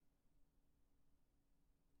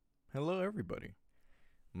Hello, everybody.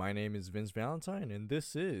 My name is Vince Valentine, and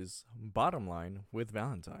this is Bottom Line with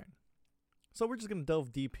Valentine. So, we're just going to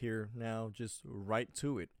delve deep here now, just right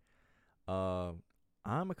to it. Uh,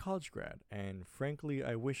 I'm a college grad, and frankly,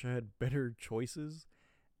 I wish I had better choices,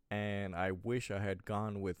 and I wish I had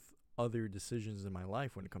gone with other decisions in my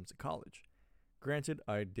life when it comes to college. Granted,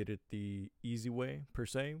 I did it the easy way, per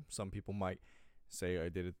se. Some people might say I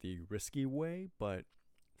did it the risky way, but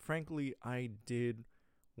frankly, I did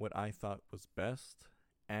what I thought was best.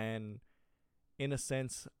 And in a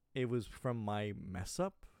sense, it was from my mess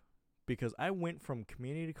up because I went from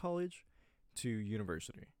community college to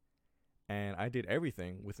university and I did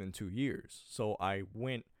everything within 2 years. So I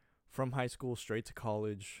went from high school straight to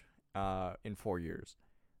college in 4 years.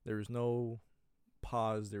 There was no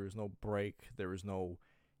pause, there was no break, there was no,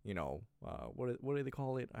 what do they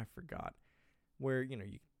call it? I forgot. Where,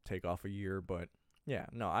 you take off a year, but yeah,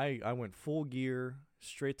 no, I went full gear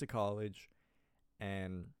straight to college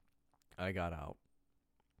and I got out.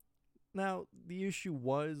 Now, the issue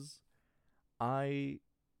was I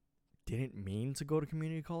didn't mean to go to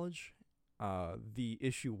community college. The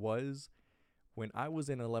issue was when I was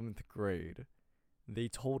in 11th grade, they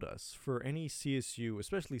told us for any CSU,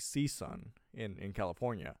 especially CSUN in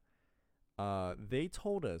California, they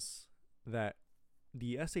told us that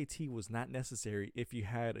the SAT was not necessary if you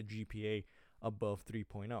had a GPA above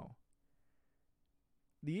 3.0.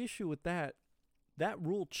 The issue with that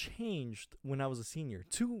rule changed when I was a senior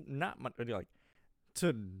to not like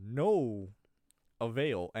to no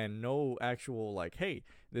avail and no actual like, hey,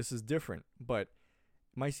 this is different. But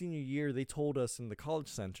my senior year, they told us in the college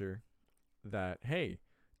center that, hey,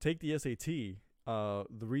 take the SAT. The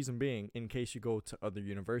reason being, in case you go to other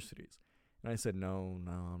universities. And I said, no,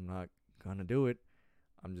 I'm not gonna do it.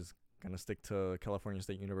 I'm just gonna stick to California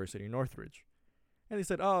State University Northridge. And they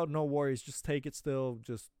said, oh, no worries, just take it still,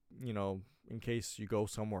 just, in case you go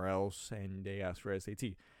somewhere else and they ask for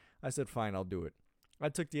SAT. I said, fine, I'll do it. I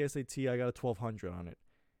took the SAT, I got a 1200 on it.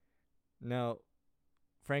 Now,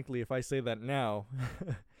 frankly, if I say that now,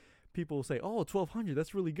 people will say, oh, 1200,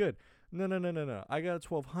 that's really good. No. I got a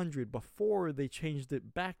 1200 before they changed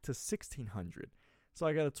it back to 1600. So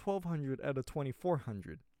I got a 1200 out of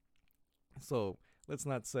 2400. So let's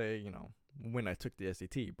not say, when I took the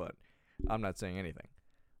SAT, but I'm not saying anything.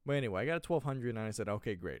 But anyway, I got a 1200 and I said,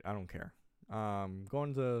 okay, great. I don't care.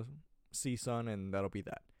 Going to CSUN and that'll be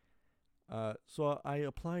that. So I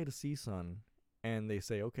apply to CSUN and they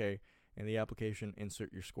say, okay, in the application,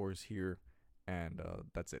 insert your scores here, and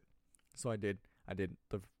that's it. So I did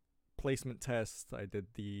the placement test, I did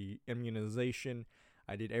the immunization,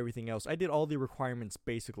 I did everything else. I did all the requirements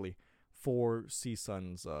basically for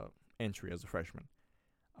CSUN's entry as a freshman.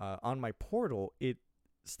 On my portal, it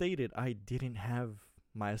stated I didn't have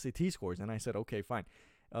my SAT scores, and I said, okay, fine.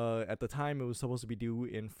 At the time, it was supposed to be due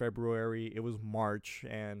in February. It was March,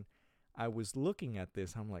 and I was looking at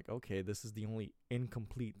this. I'm like, okay, this is the only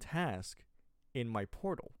incomplete task in my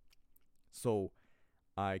portal. So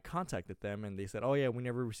I contacted them, and they said, oh, yeah, we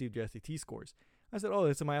never received your SAT scores. I said, oh,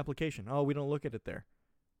 it's in my application. Oh, we don't look at it there.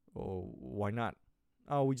 Oh, why not?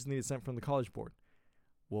 Oh, we just need it sent from the college board.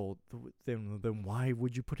 Well, then why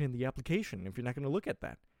would you put in the application if you're not going to look at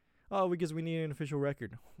that? Oh, because we need an official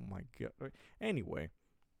record. Oh, my God. Anyway,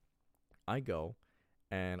 I go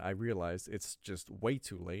and I realize it's just way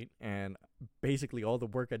too late. And basically all the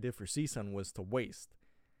work I did for CSUN was to waste.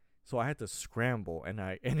 So I had to scramble and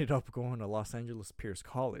I ended up going to Los Angeles Pierce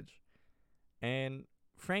College. And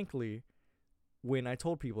frankly, when I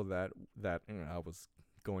told people that I was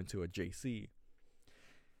going to a JC,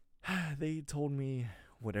 they told me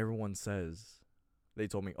what everyone says. They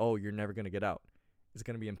told me, oh, you're never going to get out. It's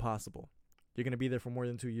going to be impossible. You're going to be there for more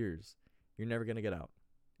than 2 years. You're never going to get out.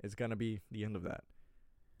 It's going to be the end of that.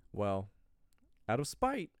 Well, out of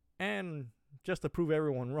spite and just to prove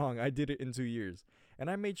everyone wrong, I did it in 2 years. And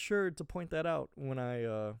I made sure to point that out when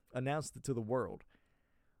I announced it to the world.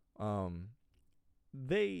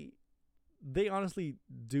 They honestly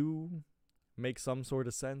do make some sort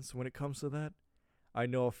of sense when it comes to that. I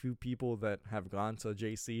know a few people that have gone to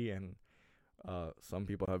JC, and some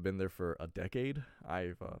people have been there for a decade.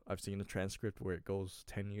 I've seen a transcript where it goes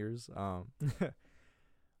 10 years.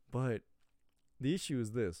 But the issue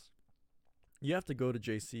is this: you have to go to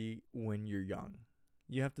JC when you're young.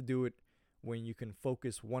 You have to do it when you can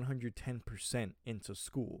focus 110% into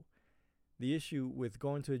school. The issue with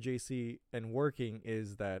going to a JC and working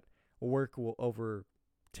is that work will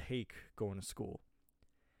overtake going to school.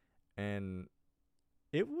 And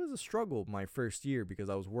it was a struggle my first year because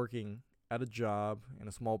I was working at a job in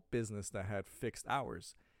a small business that had fixed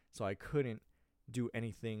hours. So I couldn't do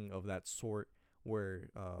anything of that sort were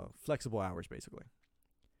flexible hours basically.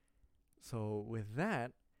 So with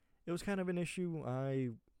that, it was kind of an issue. I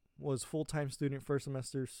was full-time student first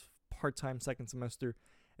semester, part-time second semester,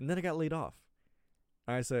 and then I got laid off.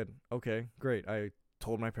 I said, okay, great. I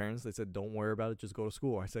told my parents. They said, don't worry about it, just go to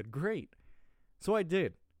school. I said, great. So I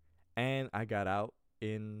did, and I got out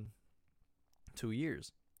in 2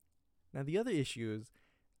 years. Now the other issue is,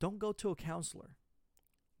 don't go to a counselor.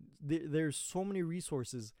 There's so many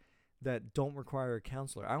resources that don't require a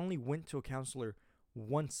counselor. I only went to a counselor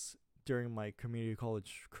once during my community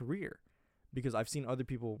college career, because I've seen other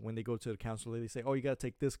people, when they go to the counselor, they say, oh, you got to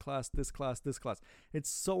take this class, this class, this class. It's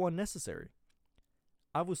so unnecessary.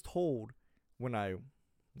 I was told when I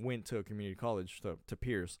went to a community college, to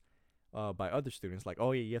Pierce, by other students, like,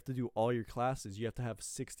 oh yeah, you have to do all your classes. You have to have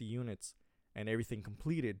 60 units and everything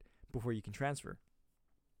completed before you can transfer.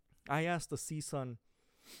 I asked the CSUN,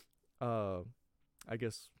 I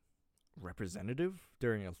guess, representative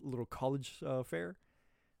during a little college fair.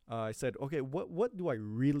 I said, okay, what do I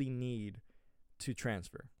really need to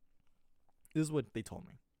transfer? This is what they told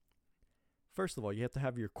me. First of all, you have to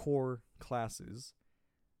have your core classes.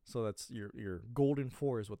 So that's your golden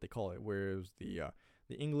four is what they call it, whereas the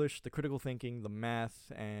English, the critical thinking, the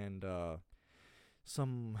math, and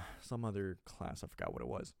some other class, I forgot what it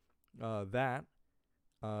was.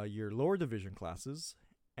 Your lower division classes,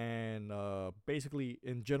 and basically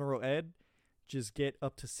in general ed, just get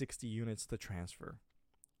up to 60 units to transfer.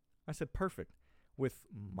 I said, perfect. With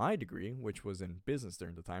my degree, which was in business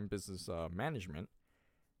during the time, business management,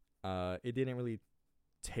 it didn't really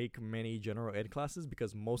take many general ed classes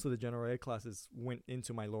because most of the general ed classes went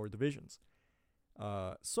into my lower divisions.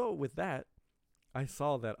 So with that, I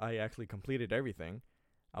saw that I actually completed everything.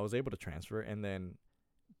 I was able to transfer, and then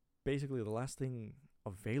basically the last thing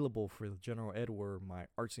available for the general ed were my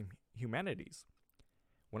arts and humanities.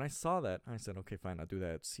 When I saw that, I said, okay, fine, I'll do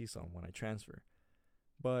that at CSUN when I transfer.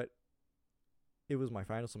 But it was my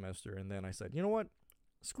final semester, and then I said, you know what?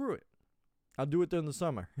 Screw it. I'll do it during the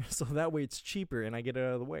summer. So that way it's cheaper and I get it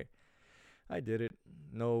out of the way. I did it.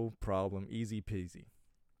 No problem. Easy peasy.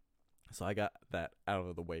 So I got that out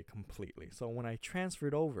of the way completely. So when I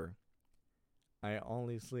transferred over, I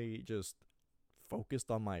honestly just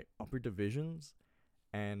focused on my upper divisions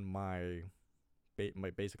and my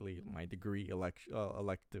degree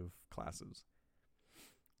elective classes.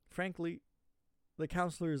 Frankly, the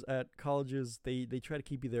counselors at colleges, they try to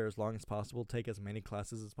keep you there as long as possible, take as many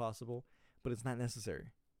classes as possible, but it's not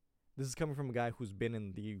necessary. This is coming from a guy who's been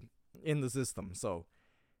in the system, so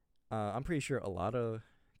I'm pretty sure a lot of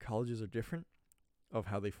colleges are different of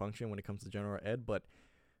how they function when it comes to general ed, but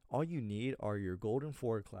all you need are your golden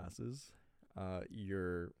four classes,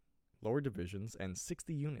 your lower divisions, and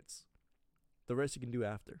 60 units. The rest you can do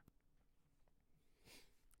after.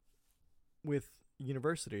 With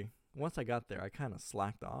university, once I got there, I kind of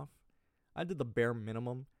slacked off. I did the bare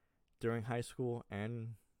minimum during high school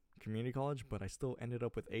and community college, but I still ended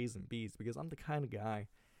up with A's and B's because I'm the kind of guy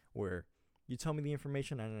where you tell me the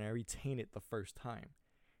information and I retain it the first time.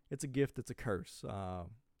 It's a gift, it's a curse.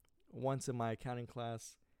 Once in my accounting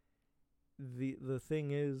class, the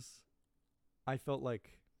thing is, I felt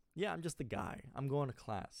like, yeah, I'm just a guy. I'm going to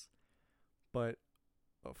class. But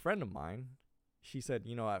a friend of mine, she said,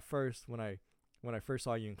 you know, at first when I first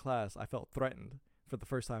saw you in class, I felt threatened for the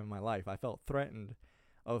first time in my life. I felt threatened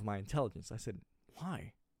of my intelligence. I said,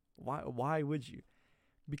 why? Why would you?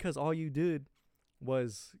 Because all you did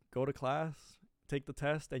was go to class, take the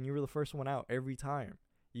test, and you were the first one out every time.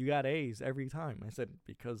 You got A's every time. I said,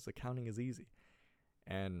 because accounting is easy.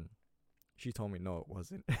 And she told me, no, it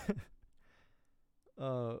wasn't.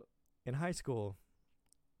 In high school,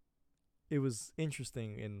 it was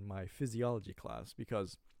interesting in my physiology class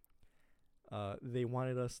because they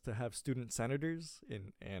wanted us to have student senators,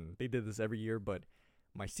 and they did this every year, but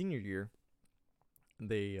my senior year,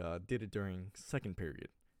 they did it during second period.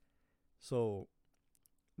 So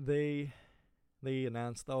they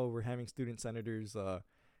announced, oh, we're having student senators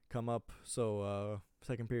come up, so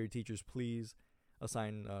second period teachers, please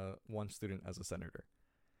assign one student as a senator.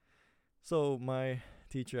 So my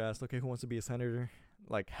teacher asked, okay, who wants to be a senator?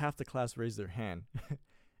 Like half the class raised their hand.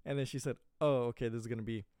 And then she said, oh, okay, this is going to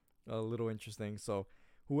be a little interesting. So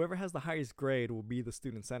whoever has the highest grade will be the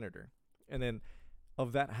student senator. And then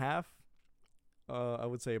of that half, I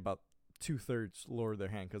would say about 2/3 lowered their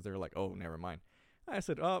hand because they're like, oh, never mind. I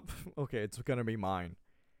said, oh, okay, it's going to be mine.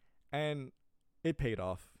 And it paid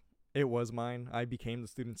off. It was mine. I became the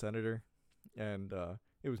student senator. And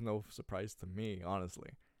it was no surprise to me,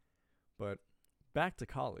 honestly. But back to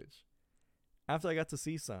college. After I got to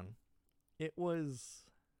CSUN, it was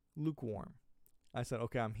lukewarm. I said,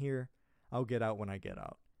 okay, I'm here. I'll get out when I get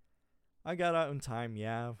out. I got out in time,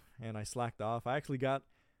 yeah, and I slacked off. I actually got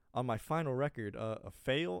on my final record a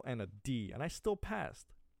fail and a D, and I still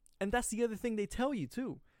passed. And that's the other thing they tell you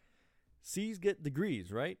too. C's get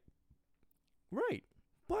degrees, right? Right.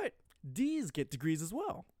 But D's get degrees as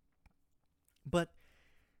well. But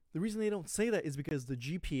the reason they don't say that is because the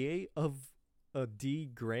GPA of a D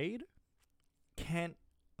grade can't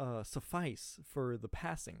suffice for the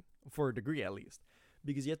passing, for a degree at least.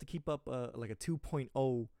 Because you have to keep up like a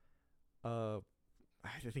 2.0, I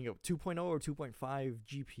think a 2.0 or 2.5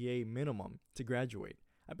 GPA minimum to graduate.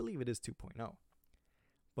 I believe it is 2.0.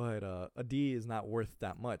 But a D is not worth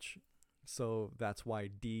that much. So that's why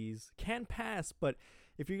D's can pass, but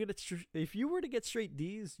if you were to get straight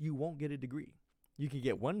D's, you won't get a degree. You can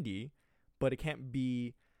get one D, but it can't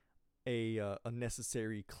be a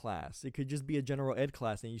necessary class. It could just be a general ed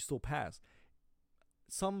class and you still pass.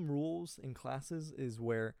 Some rules in classes is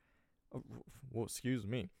where,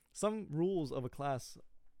 some rules of a class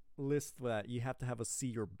list that you have to have a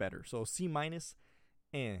C or better. So C minus,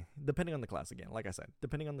 depending on the class again. Like I said,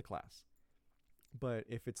 depending on the class. But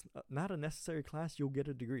if it's not a necessary class, you'll get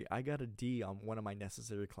a degree. I got a D on one of my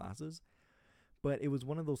necessary classes, but it was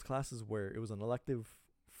one of those classes where it was an elective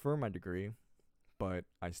for my degree, but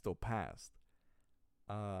I still passed.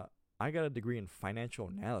 I got a degree in financial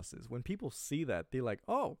analysis. When people see that, they're like,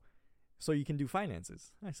 "Oh, so you can do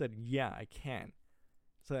finances?" I said, "Yeah, I can."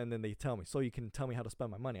 So and then they tell me, "So you can tell me how to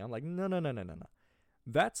spend my money?" I'm like, "No, no, no, no, no, no."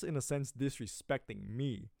 That's in a sense disrespecting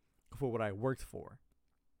me for what I worked for,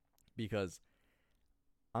 because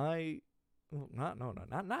not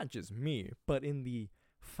just me, but in the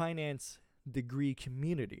finance degree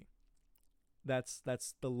community, that's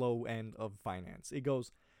the low end of finance. It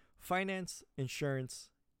goes finance, insurance,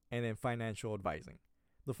 and then financial advising.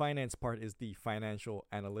 The finance part is the financial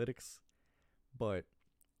analytics, but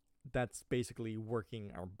that's basically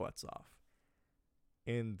working our butts off.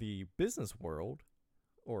 In the business world,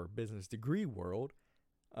 or business degree world,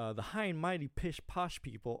 the high and mighty pish posh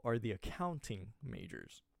people are the accounting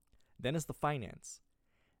majors. Then it's the finance.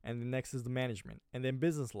 And the next is the management. And then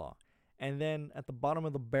business law. And then at the bottom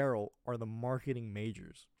of the barrel are the marketing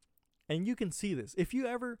majors. And you can see this. If you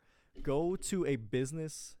ever go to a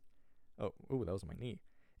business... Oh, that was my knee.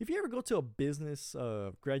 If you ever go to a business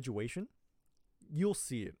graduation, you'll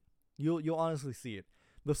see it. You'll honestly see it.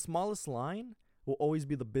 The smallest line will always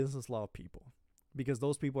be the business law people, because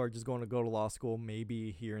those people are just going to go to law school,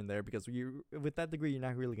 maybe here and there, because with that degree, you're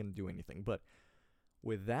not really going to do anything. But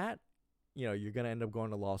with that, you're going to end up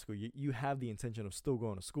going to law school. You have the intention of still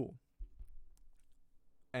going to school.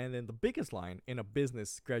 And then the biggest line in a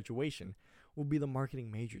business graduation will be the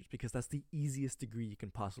marketing majors, because that's the easiest degree you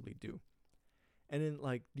can possibly do. And then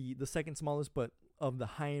like the second smallest, but of the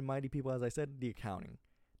high and mighty people, as I said, the accounting,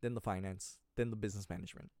 then the finance, then the business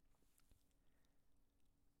management.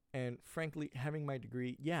 And frankly, having my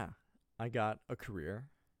degree, yeah, I got a career,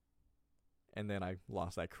 and then I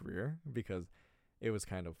lost that career because it was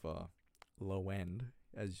kind of low end,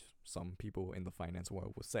 as some people in the finance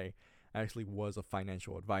world will say. I actually was a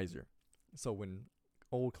financial advisor. So when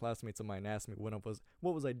old classmates of mine asked me what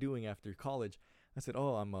was I doing after college, I said,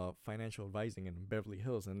 "Oh, I'm financial advising in Beverly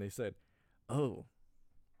Hills." And they said, "Oh,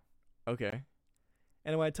 okay."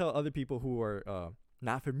 And when I tell other people who are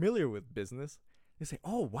not familiar with business, they say,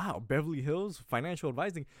 "Oh, wow, Beverly Hills, financial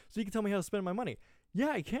advising. So you can tell me how to spend my money." Yeah,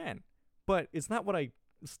 I can. But it's not what I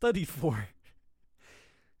studied for.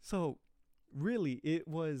 So really, it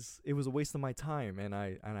was a waste of my time, and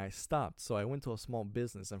I stopped. So I went to a small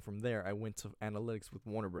business, and from there I went to analytics with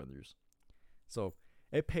Warner Brothers. So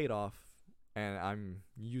it paid off, and I'm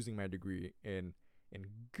using my degree in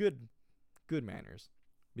good manners,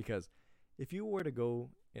 because if you were to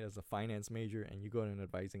go as a finance major and you go in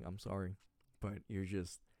advising, I'm sorry, but you're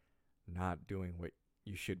just not doing what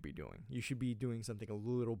you should be doing. You should be doing something a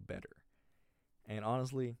little better. And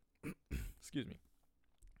honestly, excuse me,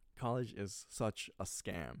 college is such a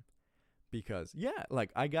scam, because yeah,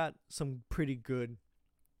 like I got some pretty good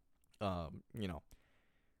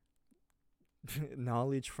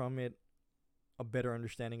knowledge from it, a better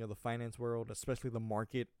understanding of the finance world, especially the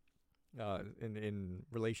market, in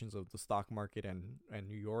relations of the stock market and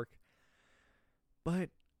New York. But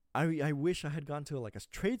I wish I had gone to like a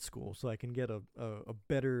trade school so I can get a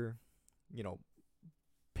better,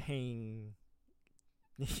 paying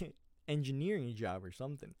engineering job or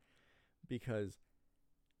something, because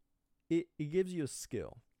it gives you a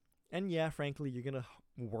skill. And yeah, frankly, you're going to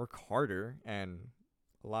work harder and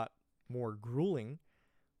a lot more grueling,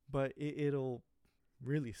 but it'll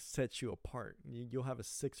really set you apart. You'll have a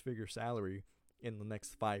 6-figure salary in the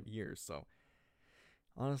next 5 years. So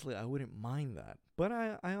Honestly, I wouldn't mind that. But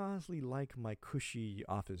I honestly like my cushy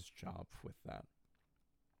office job with that.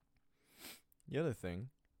 The other thing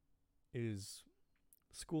is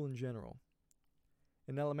school in general.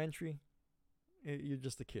 In elementary, you're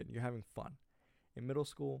just a kid. You're having fun. In middle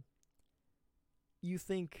school, you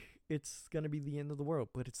think it's going to be the end of the world,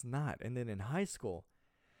 but it's not. And then in high school,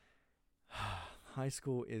 high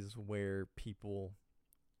school is where people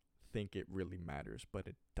think it really matters, but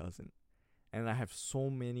it doesn't. And I have so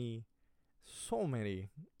many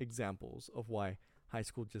examples of why high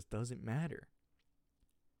school just doesn't matter.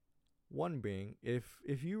 One being, if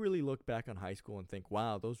you really look back on high school and think,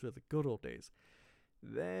 wow, those were the good old days,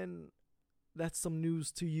 then that's some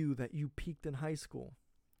news to you that you peaked in high school.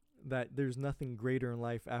 That there's nothing greater in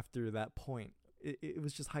life after that point. It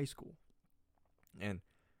was just high school. And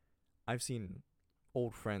I've seen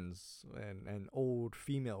old friends and old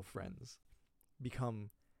female friends become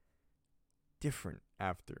different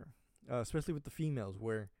after, especially with the females,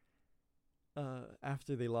 where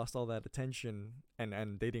after they lost all that attention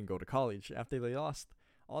and they didn't go to college, after they lost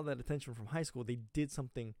all that attention from high school, they did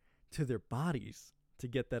something to their bodies to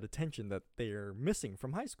get that attention that they're missing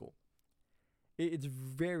from high school. It's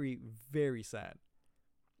very, very sad.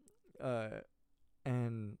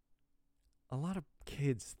 And a lot of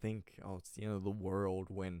kids think, oh, it's the end of the world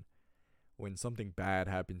when something bad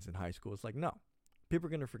happens in high school. It's like, no, people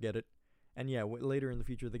are gonna forget it, and yeah, later in the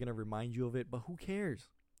future they're gonna remind you of it. But who cares?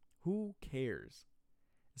 Who cares?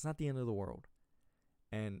 It's not the end of the world.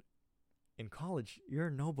 And in college, you're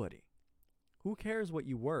nobody. Who cares what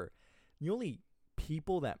you were? The only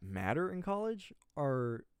people that matter in college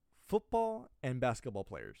are football and basketball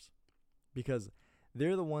players, because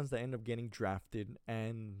they're the ones that end up getting drafted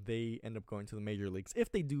and they end up going to the major leagues if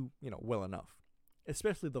they do, well enough.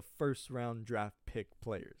 Especially the first round draft pick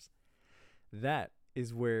players. That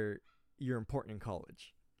is where you're important in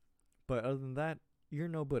college. But other than that, you're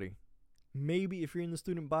nobody. Maybe if you're in the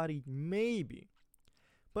student body, maybe.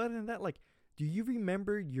 But other than that, like, do you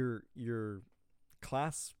remember your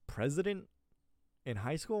class president in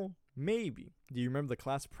high school? Maybe. Do you remember the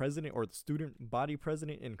class president or the student body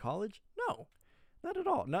president in college? No, not at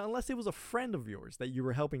all. Not unless it was a friend of yours that you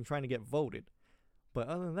were helping trying to get voted. But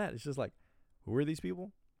other than that, it's just like, who are these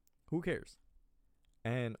people? Who cares?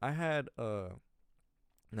 And I had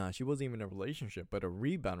she wasn't even a relationship, but a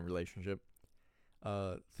rebound relationship.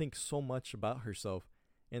 Think so much about herself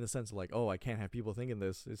in the sense of like, oh, I can't have people thinking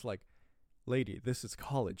this. It's like, lady, this is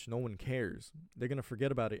college. No one cares. They're gonna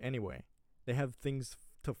forget about it anyway. They have things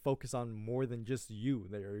to focus on more than just you.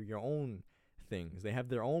 They're your own things. They have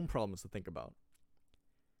their own problems to think about.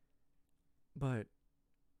 But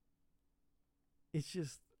it's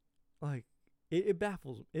just like it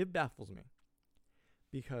baffles me,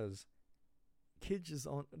 because kids just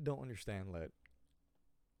don't understand that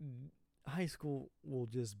high school will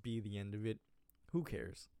just be the end of it. Who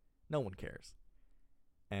cares? No one cares.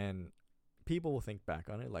 And people will think back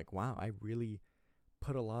on it like, wow, I really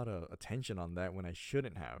put a lot of attention on that when I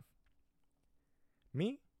shouldn't have.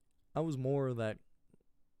 Me, I was more of that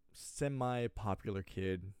semi-popular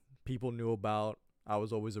kid. People knew about. I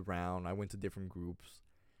was always around. I went to different groups,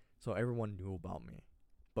 so everyone knew about me.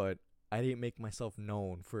 But I didn't make myself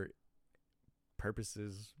known for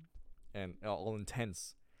purposes and all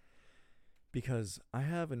intents, because I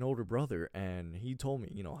have an older brother, and he told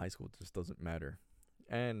me, high school just doesn't matter.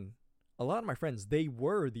 And a lot of my friends, they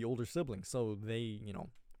were the older siblings, so they,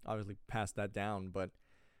 obviously passed that down. But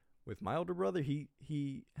with my older brother,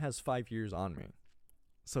 he has 5 years on me.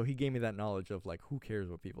 So he gave me that knowledge of like, who cares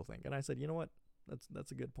what people think? And I said, you know what?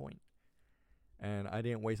 That's a good point. And I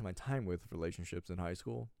didn't waste my time with relationships in high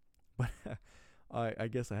school. But I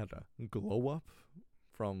guess I had to glow up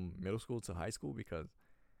from middle school to high school, because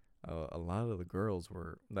a lot of the girls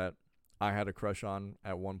that I had a crush on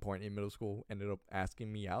at one point in middle school ended up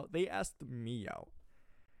asking me out. They asked me out.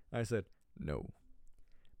 I said no,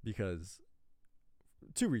 because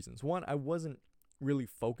two reasons. One, I wasn't really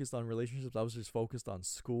focused on relationships. I was just focused on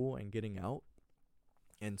school and getting out.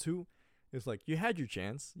 And two, it's like, you had your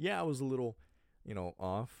chance. Yeah, I was a little,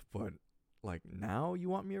 off, but like, now you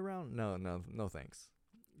want me around? No, thanks.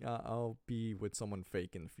 I'll be with someone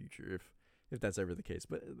fake in the future if that's ever the case,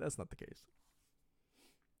 but that's not the case.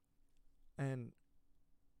 And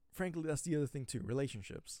frankly, that's the other thing too,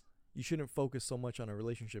 relationships. You shouldn't focus so much on a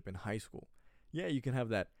relationship in high school. Yeah, you can have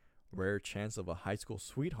that rare chance of a high school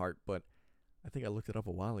sweetheart, but I think I looked it up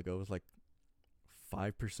a while ago. It was like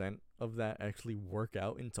 5% of that actually work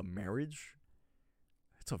out into marriage.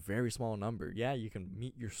 It's a very small number. Yeah, you can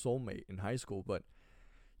meet your soulmate in high school, but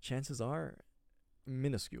chances are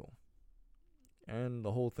minuscule. And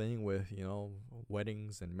the whole thing with,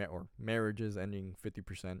 weddings and or marriages ending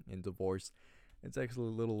 50% in divorce, it's actually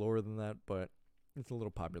a little lower than that, but it's a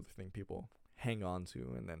little popular thing people hang on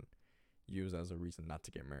to and then use as a reason not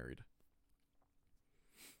to get married.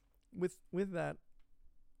 With that,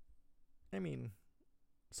 I mean,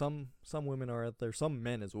 some women are out there, some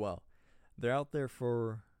men as well. They're out there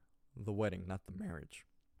for the wedding, not the marriage.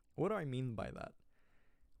 What do I mean by that?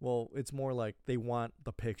 Well, it's more like they want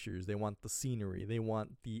the pictures, they want the scenery, they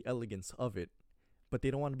want the elegance of it, but they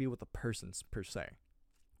don't want to be with the persons per se,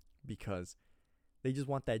 because they just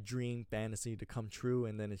want that dream fantasy to come true,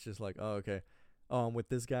 and then it's just like, oh, okay, oh, I'm with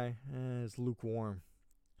this guy, it's lukewarm.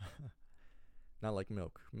 Not like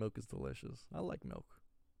milk. Milk is delicious. I like milk,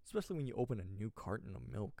 especially when you open a new carton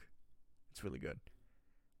of milk. It's really good.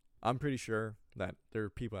 I'm pretty sure that there are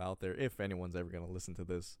people out there, if anyone's ever going to listen to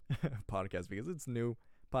this podcast, because it's new.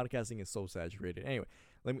 Podcasting is so saturated. Anyway,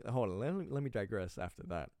 let me digress after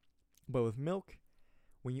that. But with milk,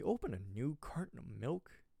 when you open a new carton of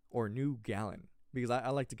milk or a new gallon, because I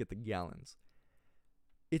like to get the gallons,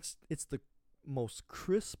 it's the most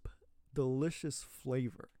crisp, delicious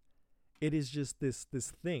flavor. It is just this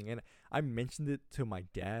thing, and I mentioned it to my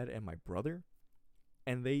dad and my brother,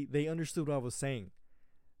 and they understood what I was saying.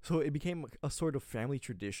 So it became a sort of family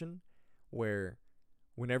tradition where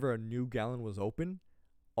whenever a new gallon was open,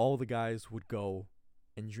 all the guys would go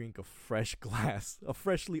and drink a fresh glass, a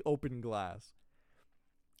freshly opened glass.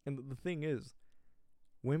 And the thing is,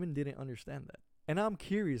 women didn't understand that. And I'm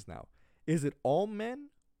curious now, is it all men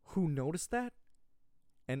who notice that?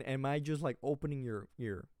 And am I just like opening your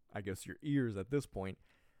ears at this point?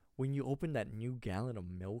 When you open that new gallon of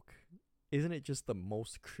milk, isn't it just the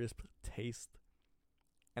most crisp taste?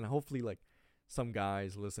 And hopefully, like, some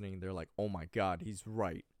guys listening, they're like, oh my God, he's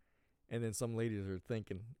right. And then some ladies are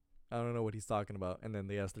thinking, I don't know what he's talking about. And then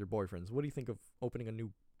they ask their boyfriends, what do you think of opening a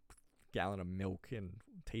new gallon of milk and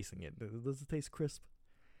tasting it? Does it taste crisp?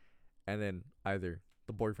 And then either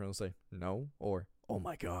the boyfriend will say no, or, oh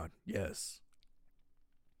my God, yes.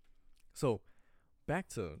 So back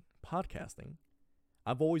to podcasting.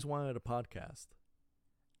 I've always wanted a podcast.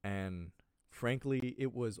 And frankly,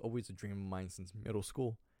 it was always a dream of mine since middle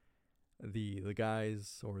school. The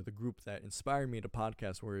guys or the group that inspired me to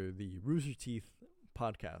podcast were the Rooster Teeth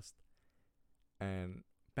podcast. And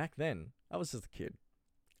back then, I was just a kid.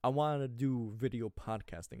 I wanted to do video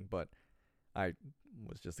podcasting, but I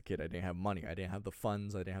was just a kid. I didn't have money. I didn't have the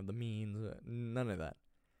funds. I didn't have the means. None of that.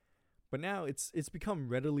 But now it's become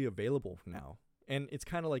readily available now. And it's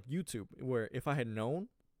kind of like YouTube, where if I had known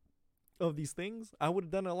of these things, I would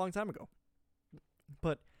have done it a long time ago.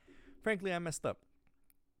 But frankly, I messed up.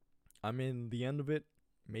 I'm in the end of it,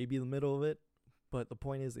 maybe the middle of it, but the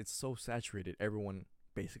point is it's so saturated. Everyone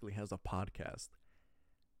basically has a podcast.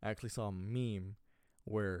 I actually saw a meme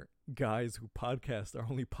where guys who podcast are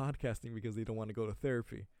only podcasting because they don't want to go to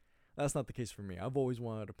therapy. That's not the case for me. I've always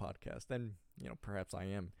wanted a podcast, and perhaps I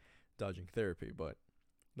am dodging therapy, but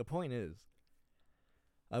the point is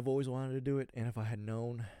I've always wanted to do it, and if I had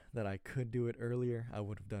known that I could do it earlier, I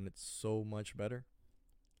would have done it so much better.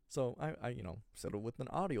 So I settled with an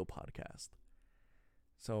audio podcast.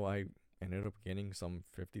 So I ended up getting some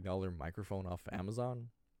 $50 microphone off Amazon,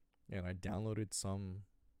 and I downloaded some,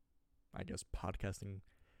 podcasting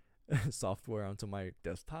software onto my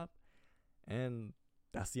desktop, and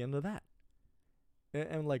that's the end of that.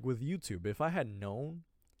 And like with YouTube, if I had known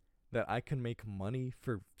that I can make money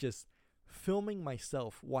for just filming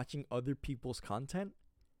myself watching other people's content,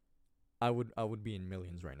 I would be in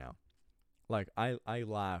millions right now. Like, I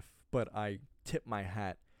laugh, but I tip my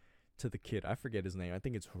hat to the kid. I forget his name. I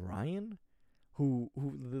think it's Ryan, who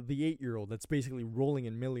the 8-year-old that's basically rolling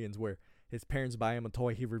in millions, where his parents buy him a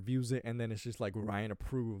toy, he reviews it, and then it's just like Ryan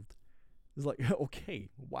approved. It's like, okay,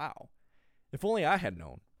 wow. If only I had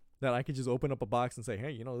known that I could just open up a box and say,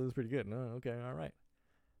 hey, this is pretty good. No, okay, all right.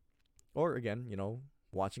 Or again,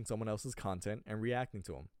 watching someone else's content and reacting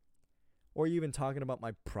to them. Or even talking about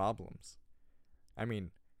my problems. I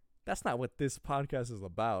mean, that's not what this podcast is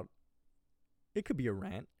about. It could be a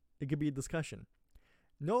rant. It could be a discussion.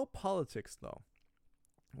 No politics, though.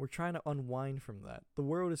 We're trying to unwind from that. The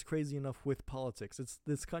world is crazy enough with politics.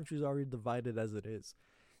 This country's already divided as it is.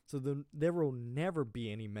 So there will never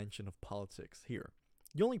be any mention of politics here.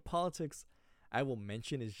 The only politics I will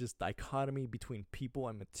mention is just dichotomy between people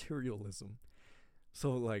and materialism.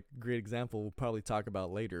 So, like, great example, we'll probably talk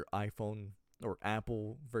about later, iPhone or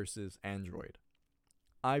Apple versus Android.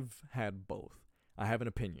 I've had both. I have an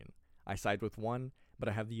opinion. I side with one, but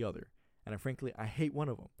I have the other. And frankly, I hate one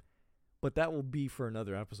of them. But that will be for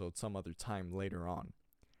another episode some other time later on.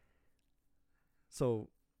 So,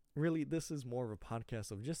 really, this is more of a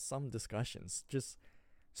podcast of just some discussions, just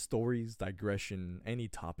stories, digression, any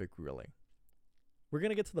topic really. We're going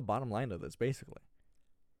to get to the bottom line of this, basically.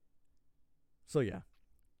 So, yeah,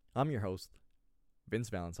 I'm your host, Vince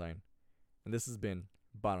Valentine, and this has been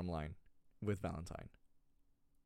Bottom Line with Valentine.